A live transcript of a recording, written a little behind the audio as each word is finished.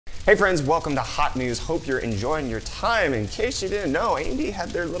Hey friends, welcome to Hot News. Hope you're enjoying your time. In case you didn't know, AMD had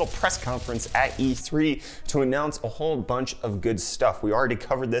their little press conference at E3 to announce a whole bunch of good stuff. We already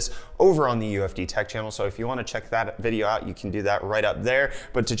covered this over on the UFD Tech channel, so if you want to check that video out, you can do that right up there.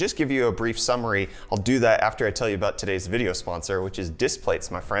 But to just give you a brief summary, I'll do that after I tell you about today's video sponsor, which is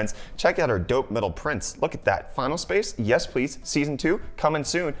Displates, my friends. Check out our dope metal prints. Look at that. Final Space, yes please. Season 2, coming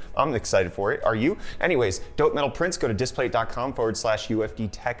soon. I'm excited for it. Are you? Anyways, dope metal prints, go to displate.com/UFD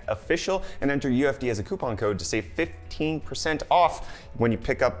Tech official and enter UFD as a coupon code to save 15% off when you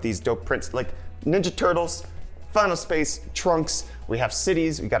pick up these dope prints like Ninja Turtles, Final Space, Trunks. We have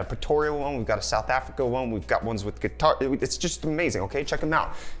cities, we got a pictorial one, we've got a South Africa one, we've got ones with guitar. It's just amazing, okay? Check them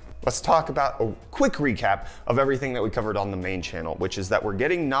out. Let's talk about a quick recap of everything that we covered on the main channel, which is that we're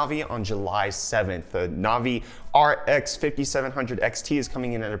getting Navi on July 7th. The Navi RX 5700 XT is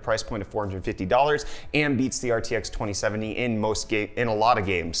coming in at a price point of $450 and beats the RTX 2070 in a lot of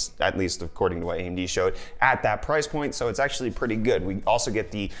games, at least according to what AMD showed, at that price point. So it's actually pretty good. We also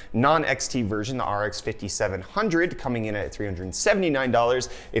get the non-XT version, the RX 5700, coming in at $379.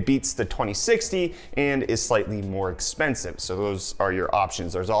 It beats the 2060 and is slightly more expensive. So those are your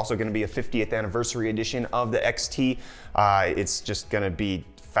options. There's also going to be a 50th anniversary edition of the XT. It's just going to be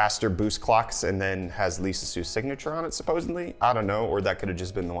faster boost clocks and then has Lisa Su's signature on it, supposedly. I don't know, or that could have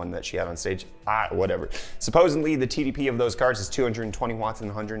just been the one that she had on stage. Whatever. Supposedly, the TDP of those cards is 220 watts and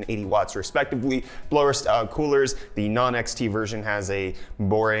 180 watts, respectively. Blower style coolers. The non-XT version has a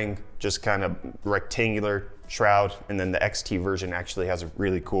boring, just kind of rectangular shroud, and then the XT version actually has a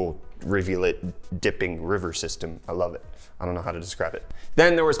really cool rivulet dipping river system. I love it. I don't know how to describe it.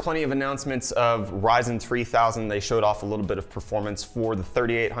 Then there was plenty of announcements of Ryzen 3000. They showed off a little bit of performance for the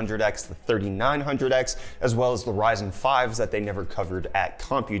 3800X, the 3900X, as well as the Ryzen 5s that they never covered at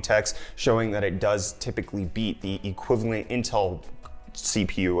Computex, showing that it does typically beat the equivalent Intel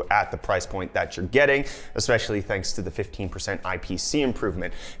CPU at the price point that you're getting, especially thanks to the 15% IPC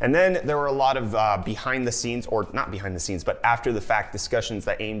improvement. And then there were a lot of behind the scenes, or not behind the scenes, but after the fact discussions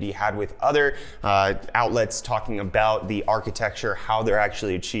that AMD had with other outlets talking about the architecture, how they're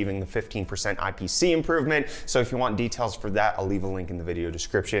actually achieving the 15% IPC improvement. So if you want details for that, I'll leave a link in the video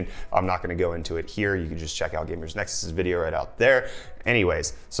description. I'm not going to go into it here. You can just check out Gamers Nexus's video right out there.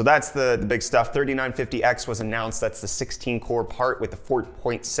 Anyways, so that's the big stuff. 3950X was announced. That's the 16-core part with the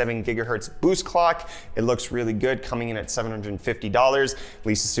 4.7 gigahertz boost clock. It looks really good, coming in at $750.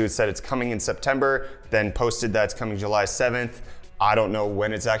 Lisa Su said it's coming in September, then posted that it's coming July 7th. I don't know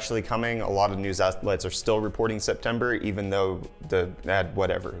when it's actually coming. A lot of news outlets are still reporting September, even though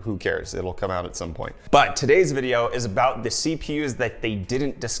whatever, who cares? It'll come out at some point. But today's video is about the CPUs that they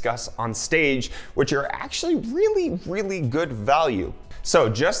didn't discuss on stage, which are actually really, really good value. So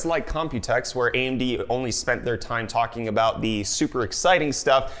just like Computex, where AMD only spent their time talking about the super exciting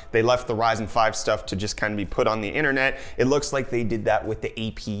stuff, they left the Ryzen 5 stuff to just kind of be put on the internet. It looks like they did that with the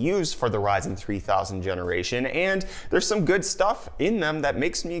APUs for the Ryzen 3000 generation, and there's some good stuff in them that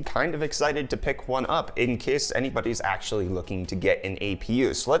makes me kind of excited to pick one up in case anybody's actually looking to get an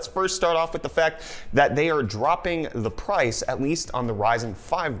APU. So let's first start off with the fact that they are dropping the price, at least on the Ryzen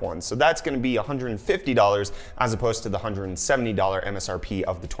 5 one. So that's going to be $150 as opposed to the $170 MSRP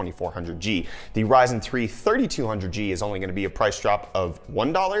of the 2400G. The Ryzen 3 3200G is only going to be a price drop of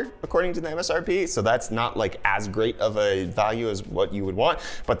 $1 according to the MSRP, so that's not like as great of a value as what you would want,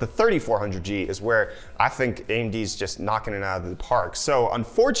 but the 3400G is where I think AMD's just knocking it out of the park. So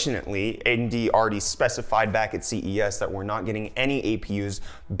unfortunately, AMD already specified back at CES that we're not getting any APUs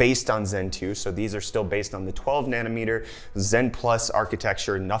based on Zen 2, so these are still based on the 12 nanometer Zen Plus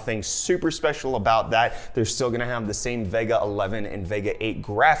architecture. Nothing super special about that. They're still going to have the same Vega 11 and Vega 8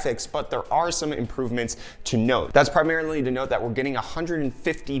 graphics, but there are some improvements to note. That's primarily to note that we're getting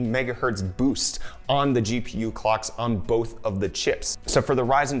 150 megahertz boost on the GPU clocks on both of the chips. So for the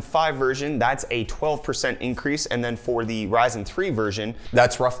Ryzen 5 version, that's a 12% increase, and then for the Ryzen 3 version,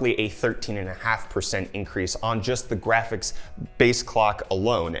 that's roughly a 13.5% increase on just the graphics base clock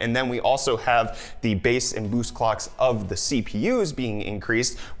alone. And then we also have the base and boost clocks of the CPUs being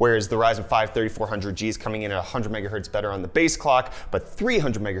increased, whereas the Ryzen 5 3400G is coming in at 100 megahertz better on the base clock, but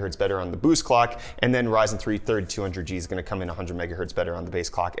 300 megahertz better on the boost clock, and then Ryzen 3 3200G is going to come in 100 megahertz better on the base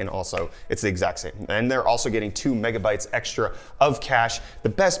clock, and also it's the exact same. And they're also getting 2 megabytes extra of cache. The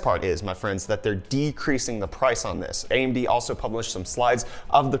best part is, my friends, that they're decreasing the price on this. AMD also published some slides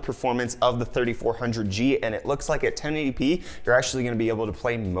of the performance of the 3400G, and it looks like at 1080p, you're actually going to be able to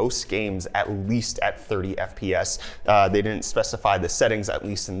play most games at least at 30 FPS. They didn't specify the settings, at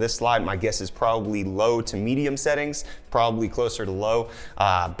least in this slide. My guess is probably low to medium settings, probably closer to below,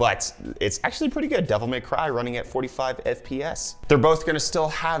 but it's actually pretty good. Devil May Cry running at 45 FPS. They're both gonna still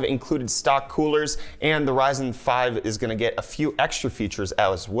have included stock coolers, and the Ryzen 5 is gonna get a few extra features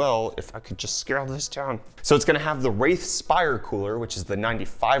as well. If I could just scale this down. So it's gonna have the Wraith Spire cooler, which is the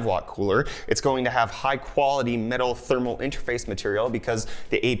 95 watt cooler. It's going to have high quality metal thermal interface material because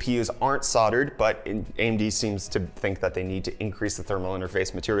the APUs aren't soldered, but AMD seems to think that they need to increase the thermal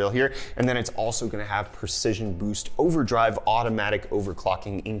interface material here. And then it's also gonna have Precision Boost Overdrive automatic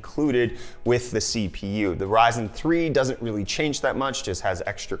overclocking included with the CPU. The Ryzen 3 doesn't really change that much, just has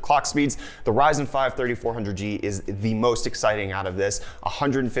extra clock speeds. The Ryzen 5 3400G is the most exciting out of this.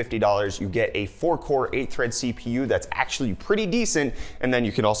 $150, you get a 4-core, 8-thread CPU that's actually pretty decent, and then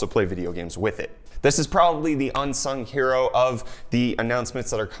you can also play video games with it. This is probably the unsung hero of the announcements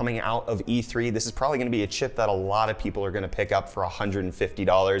that are coming out of E3. This is probably gonna be a chip that a lot of people are gonna pick up for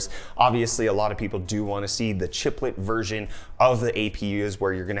 $150. Obviously, a lot of people do wanna see the chiplet version of the APUs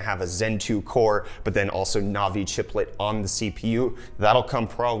where you're gonna have a Zen 2 core, but then also Navi chiplet on the CPU. That'll come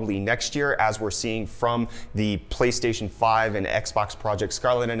probably next year, as we're seeing from the PlayStation 5 and Xbox Project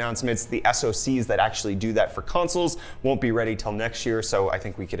Scarlet announcements. The SoCs that actually do that for consoles won't be ready till next year, so I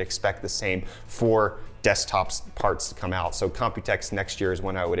think we could expect the same for desktops parts to come out. So Computex next year is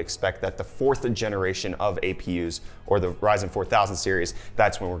when I would expect that the 4th generation of APUs, or the Ryzen 4000 series,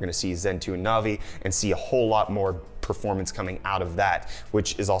 that's when we're gonna see Zen 2 and Navi and see a whole lot more performance coming out of that,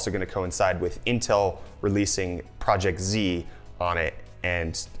 which is also gonna coincide with Intel releasing Project Z on it,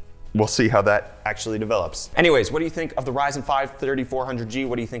 and we'll see how that actually develops. Anyways, what do you think of the Ryzen 5 3400G?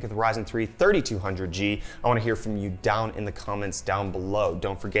 What do you think of the Ryzen 3 3200G? I wanna hear from you down in the comments down below.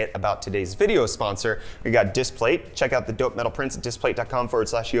 Don't forget about today's video sponsor. We got Displate. Check out the dope metal prints at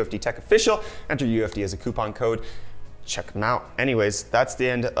displate.com/UFDTechOfficial. Enter UFD as a coupon code. Check them out. Anyways, that's the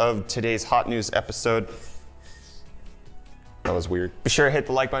end of today's hot news episode. That was weird. Be sure to hit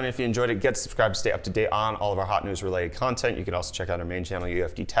the like button if you enjoyed it. Get subscribed to stay up to date on all of our hot news related content. You can also check out our main channel,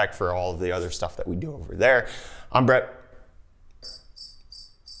 UFD Tech, for all of the other stuff that we do over there. I'm Brett.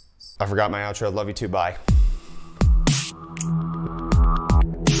 I forgot my outro. Love you too. Bye.